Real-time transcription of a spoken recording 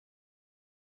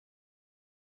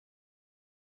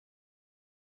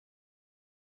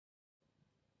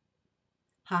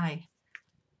Hi,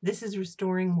 this is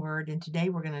Restoring Word, and today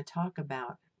we're going to talk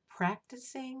about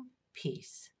practicing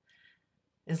peace.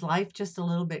 Is life just a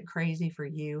little bit crazy for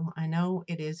you? I know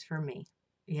it is for me.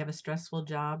 You have a stressful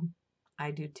job?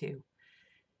 I do too.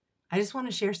 I just want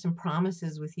to share some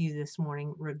promises with you this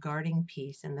morning regarding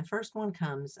peace. And the first one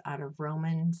comes out of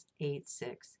Romans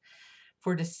 8:6.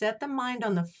 For to set the mind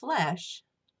on the flesh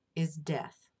is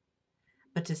death,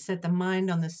 but to set the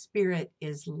mind on the spirit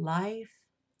is life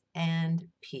and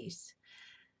peace.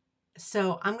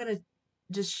 So I'm going to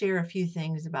just share a few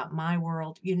things about my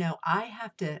world. I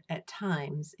have to, at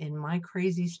times in my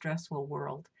crazy, stressful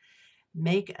world,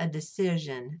 make a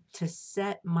decision to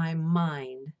set my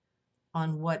mind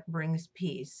on what brings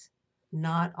peace,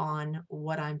 not on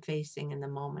what I'm facing in the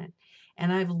moment.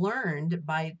 And I've learned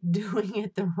by doing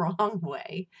it the wrong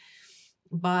way,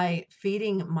 by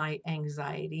feeding my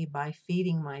anxiety, by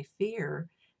feeding my fear,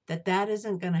 that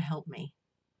isn't going to help me.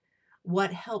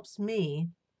 What helps me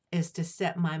is to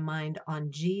set my mind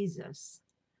on Jesus,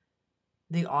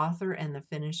 the author and the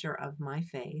finisher of my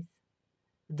faith,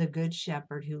 the good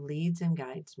shepherd who leads and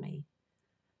guides me,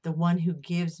 the one who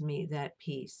gives me that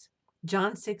peace.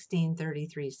 John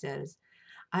 16:33 says,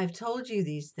 I've told you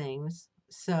these things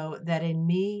so that in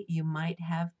me you might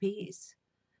have peace,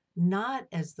 not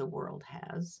as the world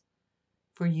has,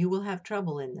 for you will have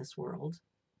trouble in this world,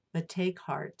 but take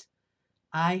heart.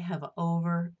 I have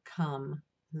overcome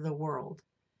the world.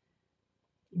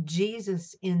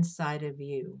 Jesus inside of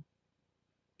you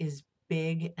is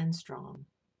big and strong.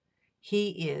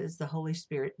 He is the Holy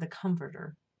Spirit, the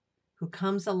comforter, who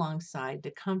comes alongside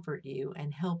to comfort you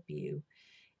and help you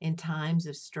in times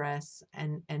of stress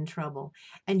and trouble.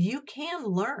 And you can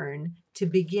learn to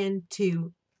begin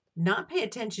to not pay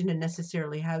attention to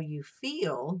necessarily how you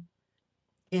feel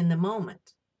in the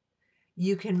moment.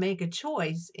 You can make a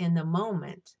choice in the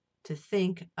moment to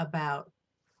think about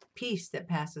peace that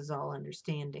passes all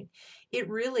understanding. It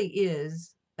really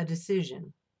is a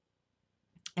decision.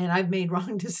 And I've made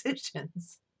wrong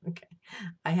decisions. Okay,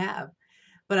 I have.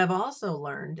 But I've also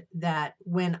learned that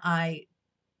when I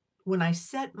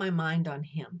set my mind on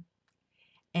him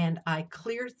and I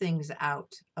clear things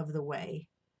out of the way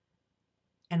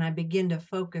and I begin to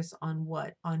focus on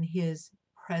what? On his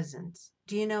presence.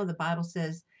 Do you know the Bible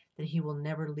says that he will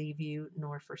never leave you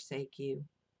nor forsake you?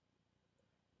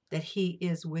 That he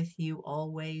is with you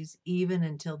always, even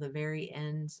until the very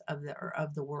ends of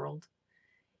the world.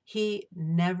 He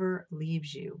never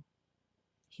leaves you.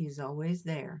 He's always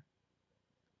there.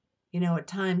 At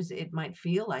times it might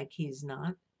feel like he's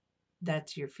not.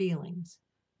 That's your feelings.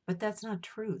 But that's not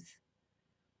truth.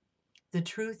 The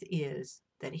truth is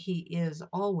that he is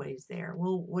always there.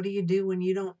 Well, what do you do when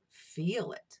you don't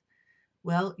feel it?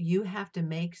 Well, you have to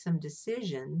make some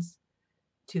decisions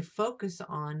to focus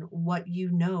on what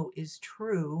you know is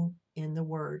true in the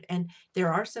word. And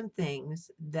there are some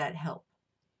things that help.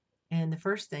 And the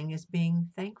first thing is being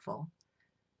thankful.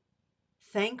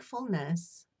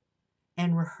 Thankfulness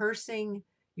and rehearsing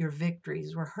your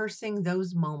victories, rehearsing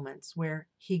those moments where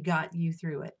he got you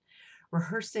through it,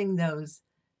 rehearsing those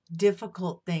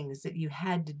difficult things that you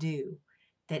had to do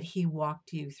that he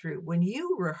walked you through. When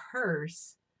you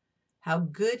rehearse how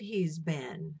good he's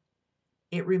been,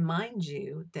 it reminds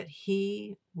you that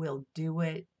he will do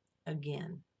it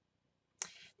again.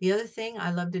 The other thing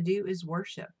I love to do is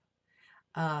worship.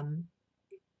 Um,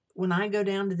 when I go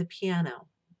down to the piano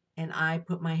and I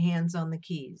put my hands on the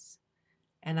keys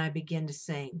and I begin to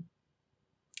sing,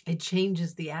 it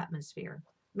changes the atmosphere.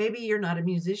 Maybe you're not a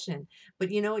musician,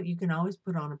 but you know what? You can always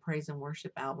put on a praise and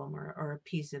worship album or a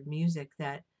piece of music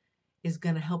that is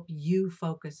going to help you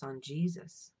focus on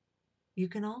Jesus. You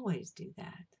can always do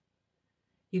that.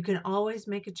 You can always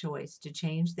make a choice to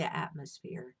change the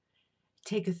atmosphere,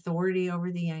 take authority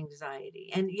over the anxiety.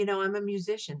 And, I'm a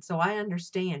musician, so I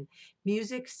understand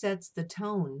music sets the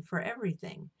tone for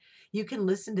everything. You can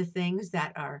listen to things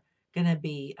that are going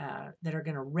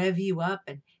to rev you up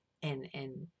and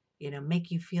make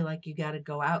you feel like you got to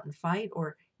go out and fight,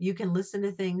 or you can listen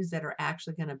to things that are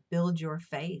actually going to build your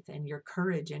faith and your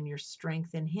courage and your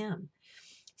strength in him.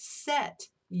 Set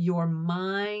your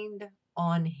mind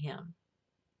on him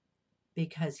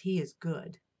because he is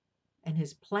good and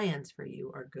his plans for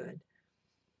you are good.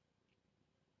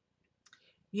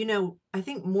 I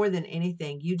think more than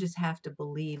anything, you just have to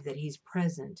believe that he's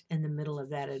present in the middle of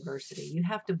that adversity. You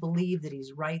have to believe that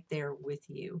he's right there with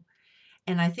you.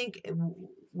 And I think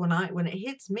when it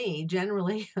hits me,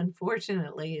 generally,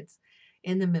 unfortunately, it's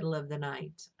in the middle of the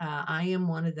night. I am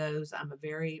one of those. I'm a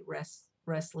very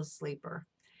restless sleeper.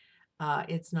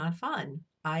 It's not fun.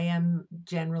 I am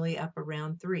generally up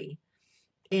around 3.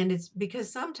 And it's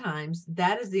because sometimes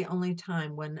that is the only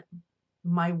time when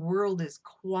my world is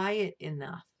quiet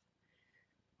enough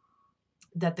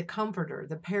that the Comforter,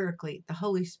 the Paraclete, the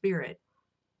Holy Spirit,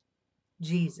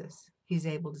 Jesus, he's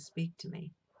able to speak to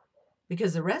me.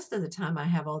 Because the rest of the time I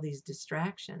have all these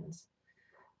distractions.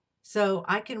 So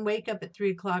I can wake up at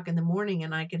 3 o'clock in the morning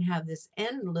and I can have this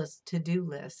endless to-do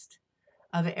list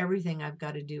of everything I've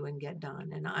got to do and get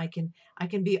done. And I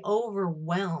can be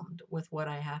overwhelmed with what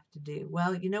I have to do.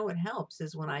 Well, you know what helps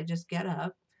is when I just get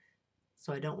up,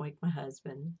 so I don't wake my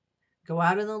husband, go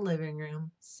out in the living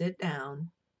room, sit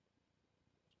down,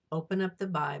 open up the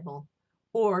Bible,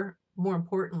 or more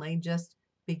importantly, just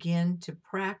begin to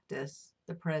practice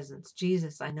the presence.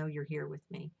 Jesus, I know you're here with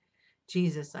me.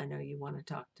 Jesus, I know you want to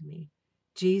talk to me.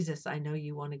 Jesus, I know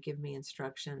you want to give me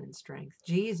instruction and strength.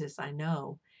 Jesus, I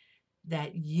know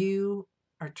that you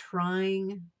are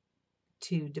trying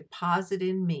to deposit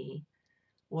in me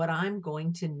what I'm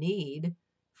going to need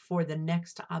for the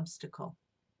next obstacle.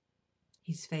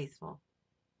 He's faithful.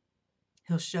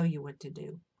 He'll show you what to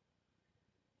do.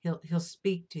 He'll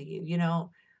speak to you. You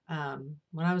know,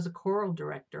 when I was a choral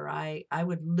director, I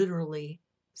would literally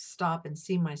stop and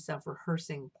see myself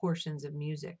rehearsing portions of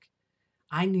music.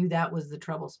 I knew that was the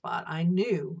trouble spot. I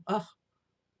knew,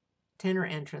 tenor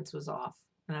entrance was off.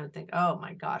 And I would think, oh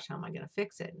my gosh, how am I going to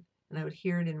fix it? And I would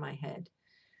hear it in my head.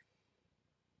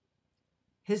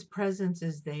 His presence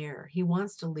is there. He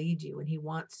wants to lead you and he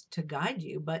wants to guide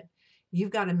you, but you've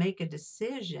got to make a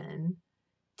decision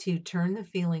to turn the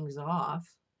feelings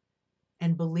off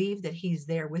and believe that he's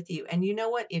there with you. And you know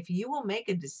what? If you will make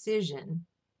a decision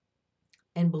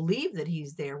and believe that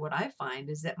he's there, what I find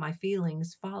is that my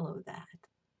feelings follow that.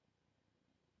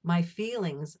 My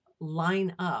feelings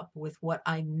line up with what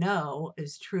I know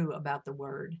is true about the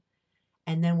word.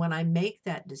 And then when I make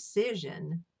that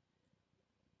decision,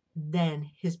 then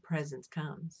his presence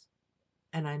comes.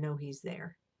 And I know he's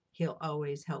there. He'll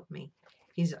always help me.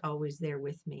 He's always there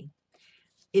with me.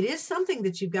 It is something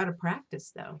that you've got to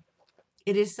practice, though.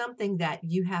 It is something that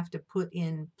you have to put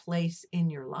in place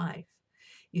in your life.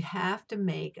 You have to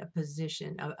make a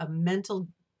position, a mental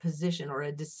position or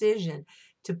a decision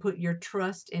to put your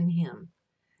trust in him,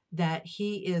 that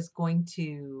he is going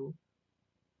to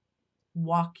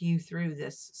walk you through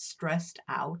this stressed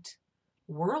out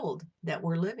world that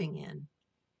we're living in.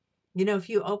 You know, if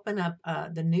you open up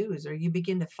the news or you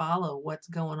begin to follow what's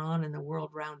going on in the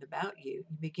world round about you,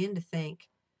 you begin to think,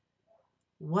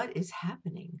 what is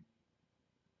happening?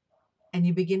 And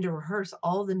you begin to rehearse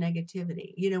all the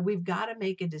negativity. You know, we've got to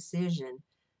make a decision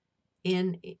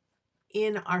in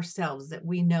ourselves that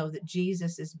we know that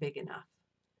Jesus is big enough,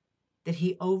 that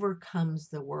he overcomes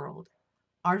the world.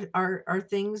 Are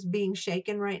things being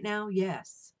shaken right now?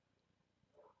 Yes.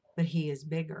 But he is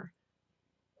bigger.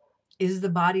 Is the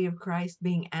body of Christ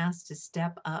being asked to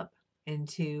step up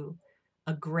into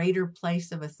a greater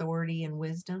place of authority and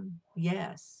wisdom?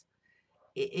 Yes.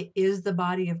 Is the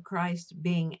body of Christ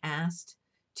being asked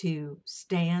to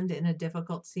stand in a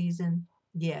difficult season?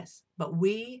 Yes. But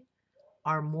we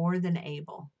are more than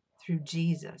able through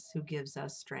Jesus who gives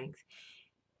us strength.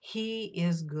 He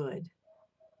is good.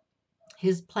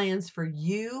 His plans for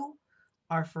you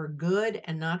are for good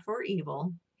and not for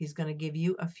evil. He's going to give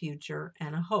you a future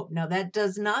and a hope. Now, that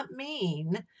does not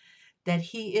mean that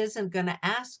he isn't going to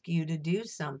ask you to do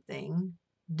something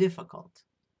difficult.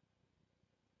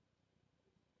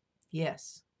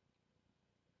 Yes,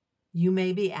 you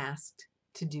may be asked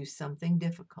to do something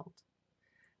difficult.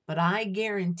 But I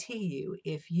guarantee you,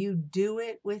 if you do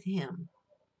it with him,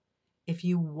 if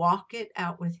you walk it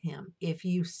out with him, if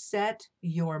you set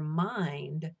your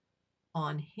mind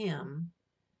on him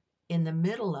in the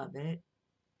middle of it,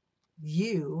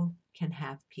 you can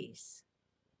have peace.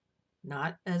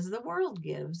 Not as the world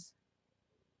gives,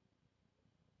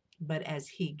 but as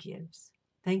he gives.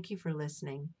 Thank you for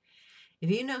listening. If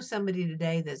you know somebody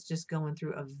today that's just going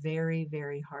through a very,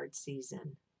 very hard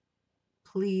season,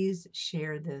 please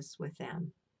share this with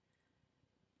them.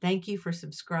 Thank you for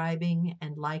subscribing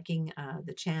and liking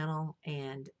the channel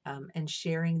and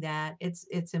sharing that.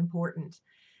 It's important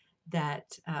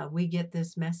that we get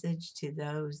this message to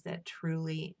those that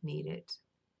truly need it.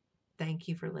 Thank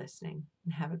you for listening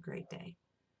and have a great day.